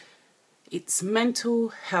It's Mental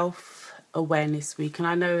Health Awareness Week, and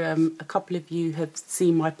I know a couple of you have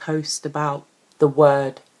seen my post about the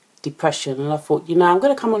word depression, and I thought, I'm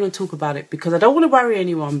going to come on and talk about it because I don't want to worry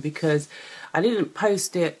anyone, because I didn't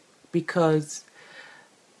post it because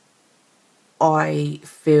I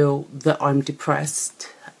feel that I'm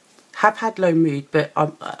depressed. Have had low mood, but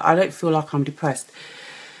I don't feel like I'm depressed.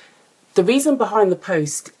 The reason behind the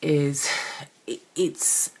post is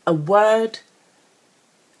it's a word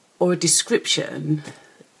or a description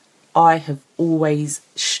I have always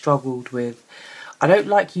struggled with. I don't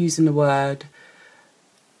like using the word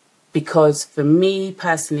because for me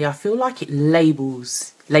personally, I feel like it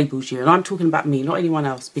labels you. And I'm talking about me, not anyone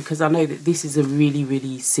else, because I know that this is a really,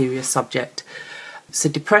 really serious subject. So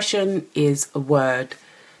depression is a word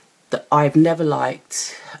that I've never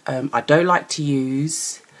liked. I don't like to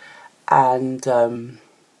use. And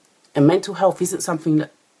mental health isn't something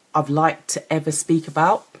that I've liked to ever speak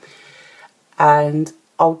about. And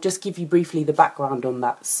I'll just give you briefly the background on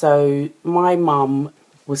that. So my mum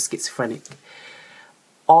was schizophrenic.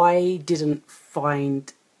 I didn't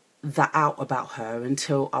find that out about her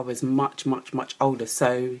until I was much, much, much older.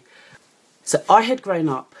 So I had grown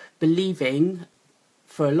up believing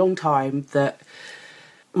for a long time that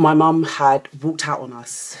my mum had walked out on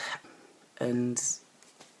us, and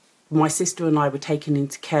my sister and I were taken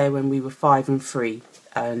into care when we were 5 and 3,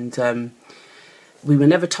 and we were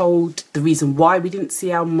never told the reason why we didn't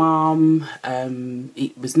see our mum.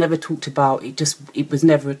 It was never talked about. It was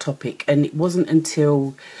never a topic. And it wasn't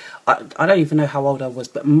until, I don't even know how old I was,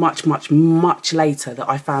 but much, much, much later that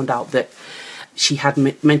I found out that she had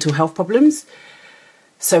mental health problems.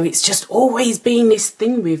 So it's just always been this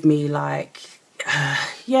thing with me, like,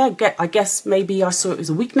 I guess maybe I saw it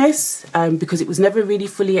as a weakness, because it was never really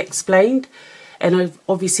fully explained. And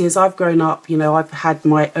obviously, as I've grown up, I've had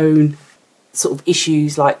my own sort of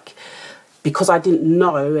issues, like, because I didn't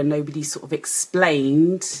know and nobody sort of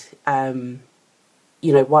explained,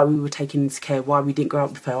 why we were taken into care, why we didn't grow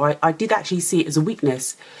up with her. I did actually see it as a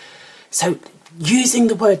weakness. So using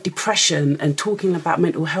the word depression and talking about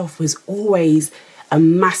mental health was always a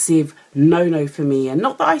massive no-no for me. And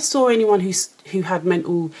not that I saw anyone who had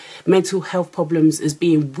mental health problems as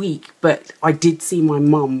being weak, but I did see my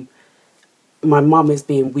mum as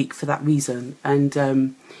being weak for that reason.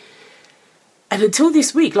 And until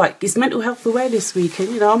this week, like, it's Mental Health Awareness Week,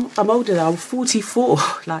 and I'm older now, I'm 44.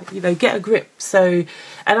 Like, get a grip. So,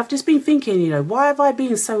 and I've just been thinking, why have I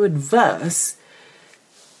been so adverse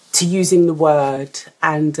to using the word?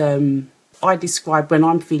 And I describe when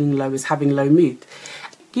I'm feeling low as having low mood.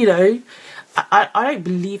 I don't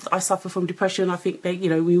believe that I suffer from depression. I think that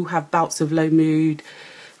we all have bouts of low mood.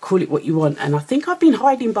 Call it what you want, and I think I've been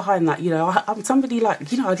hiding behind that. I'm somebody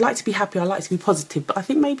like, I'd like to be happy, I like to be positive, but I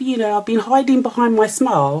think maybe I've been hiding behind my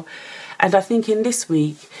smile. And I think in this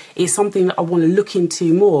week it's something that I want to look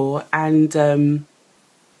into more. And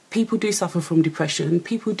people do suffer from depression,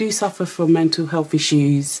 people do suffer from mental health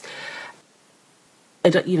issues,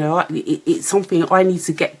 and it's something I need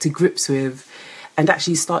to get to grips with and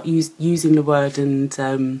actually start using the word, and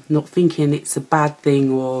not thinking it's a bad thing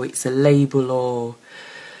or it's a label or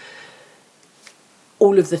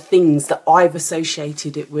all of the things that I've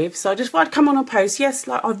associated it with. So I just wanted to come on a post. Yes,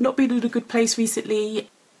 like, I've not been in a good place recently,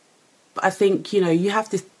 but I think, you have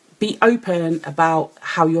to be open about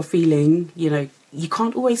how you're feeling. You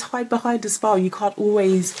can't always hide behind a smile. You can't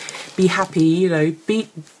always be happy,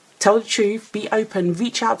 tell the truth, be open,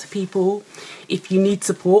 reach out to people if you need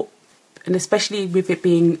support. And especially with it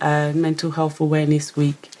being Mental Health Awareness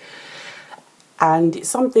Week. And it's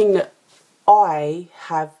something that I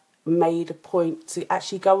have made a point to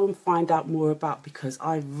actually go and find out more about, because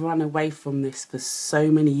I've run away from this for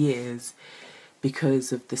so many years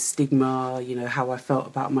because of the stigma, how I felt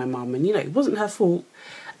about my mum. And it wasn't her fault,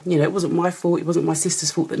 it wasn't my fault, it wasn't my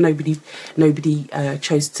sister's fault that nobody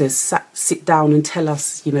chose to sit down and tell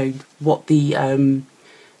us what the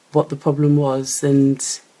problem was. And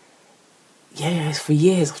for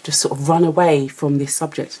years I've just sort of run away from this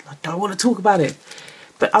subject. I don't want to talk about it.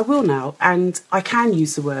 But I will now, and I can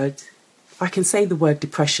use the word. I can say the word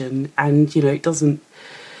depression, and it doesn't,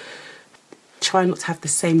 try not to have the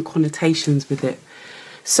same connotations with it.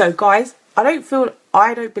 So guys, I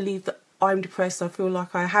don't believe that I'm depressed. I feel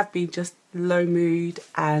like I have been just low mood,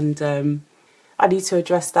 and I need to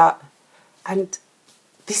address that. And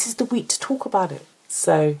this is the week to talk about it.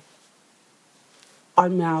 So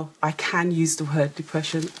I can use the word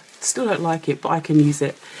depression. Still don't like it, but I can use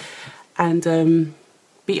it. And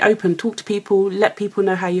be open, talk to people, let people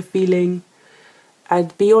know how you're feeling,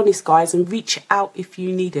 and be honest, guys, and reach out if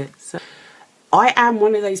you need it. So I am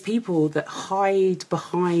one of those people that hide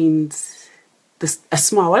behind a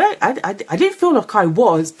smile. I didn't feel like I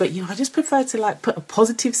was, but I just prefer to like put a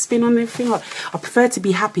positive spin on everything. Like, I prefer to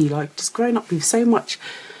be happy. Like, just growing up with so much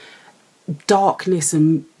darkness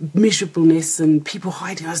and miserableness and people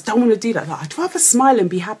hiding, I just don't want to do that. Like, I'd rather smile and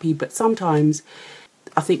be happy. But sometimes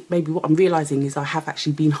I think maybe what I'm realizing is I have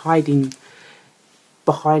actually been hiding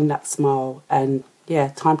behind that smile. And yeah,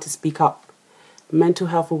 time to speak up. Mental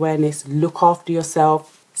health awareness, look after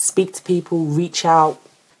yourself, speak to people, reach out,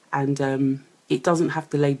 and it doesn't have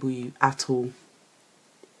to label you at all,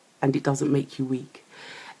 and it doesn't make you weak.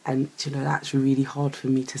 And that's really hard for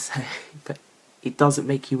me to say, but it doesn't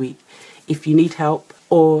make you weak. If you need help,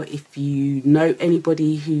 or if you know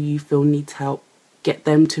anybody who you feel needs help, get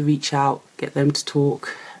them to reach out, get them to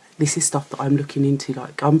talk. This is stuff that I'm looking into.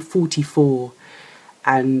 Like, I'm 44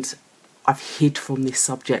 and I've hid from this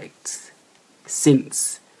subject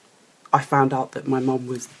since I found out that my mum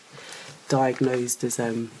was diagnosed as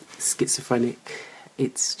schizophrenic.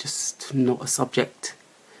 It's just not a subject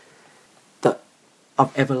that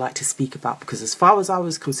I've ever liked to speak about, because as far as I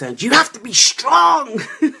was concerned, you have to be strong.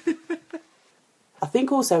 I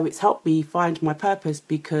think also it's helped me find my purpose,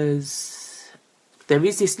 because there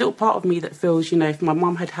is this little part of me that feels, if my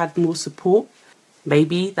mum had had more support,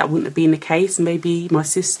 maybe that wouldn't have been the case. Maybe my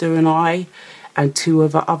sister and I and 2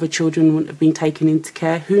 of our other children wouldn't have been taken into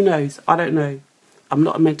care. Who knows? I don't know. I'm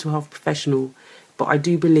not a mental health professional, but I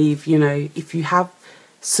do believe, if you have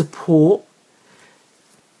support,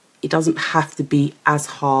 it doesn't have to be as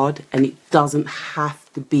hard, and it doesn't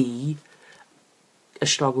have to be a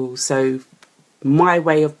struggle. So my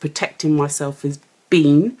way of protecting myself has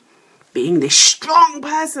been being this strong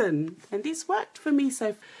person, and it's worked for me.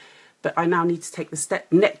 But I now need to take the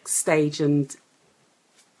next stage, and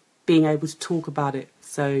being able to talk about it.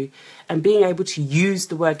 So, and being able to use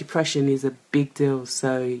the word depression is a big deal.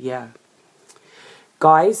 So yeah,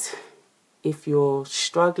 guys, if you're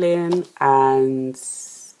struggling and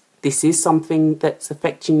this is something that's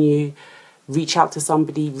affecting you, reach out to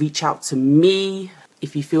somebody, reach out to me.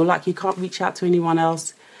 If you feel like you can't reach out to anyone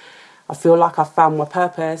else, I feel like I found my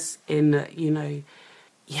purpose in, you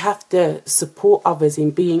have to support others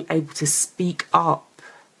in being able to speak up.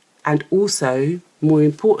 And also, more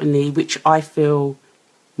importantly, which I feel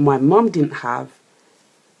my mum didn't have,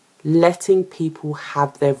 letting people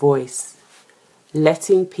have their voice,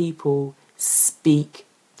 letting people speak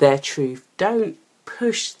their truth. Don't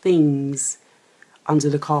push things under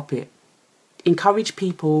the carpet. Encourage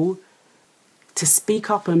people to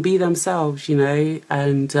speak up and be themselves,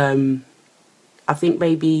 and I think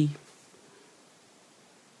maybe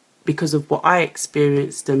because of what I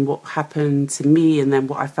experienced and what happened to me, and then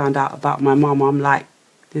what I found out about my mum, I'm like,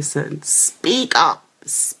 listen, speak up,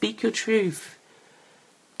 speak your truth,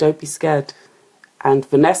 don't be scared. And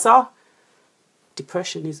Vanessa,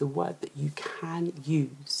 depression is a word that you can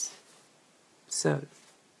use. So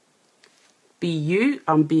be you,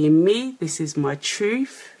 I'm being me, this is my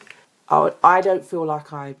truth. I don't feel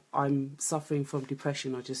like I'm suffering from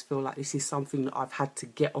depression. I just feel like this is something that I've had to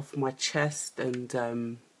get off my chest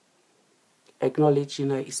and acknowledge,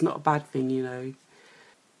 it's not a bad thing, And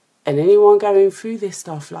anyone going through this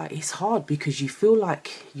stuff, like, it's hard because you feel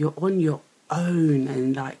like you're on your own.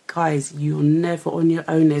 And like, guys, you're never on your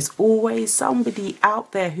own. There's always somebody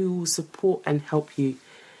out there who will support and help you.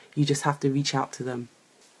 You just have to reach out to them.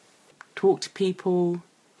 Talk to people.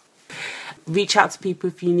 Reach out to people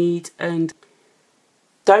if you need. And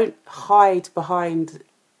don't hide behind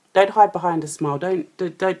a smile.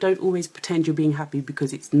 Don't always pretend you're being happy,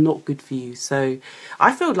 because it's not good for you. So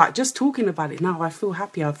I feel like just talking about it now, I feel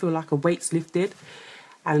happy. I feel like a weight's lifted.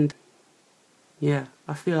 And yeah,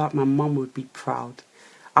 I feel like my mum would be proud.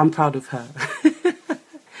 I'm proud of her.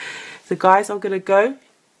 So guys, I'm going to go.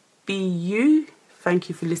 Be you. Thank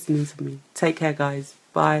you for listening to me. Take care, guys.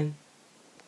 Bye.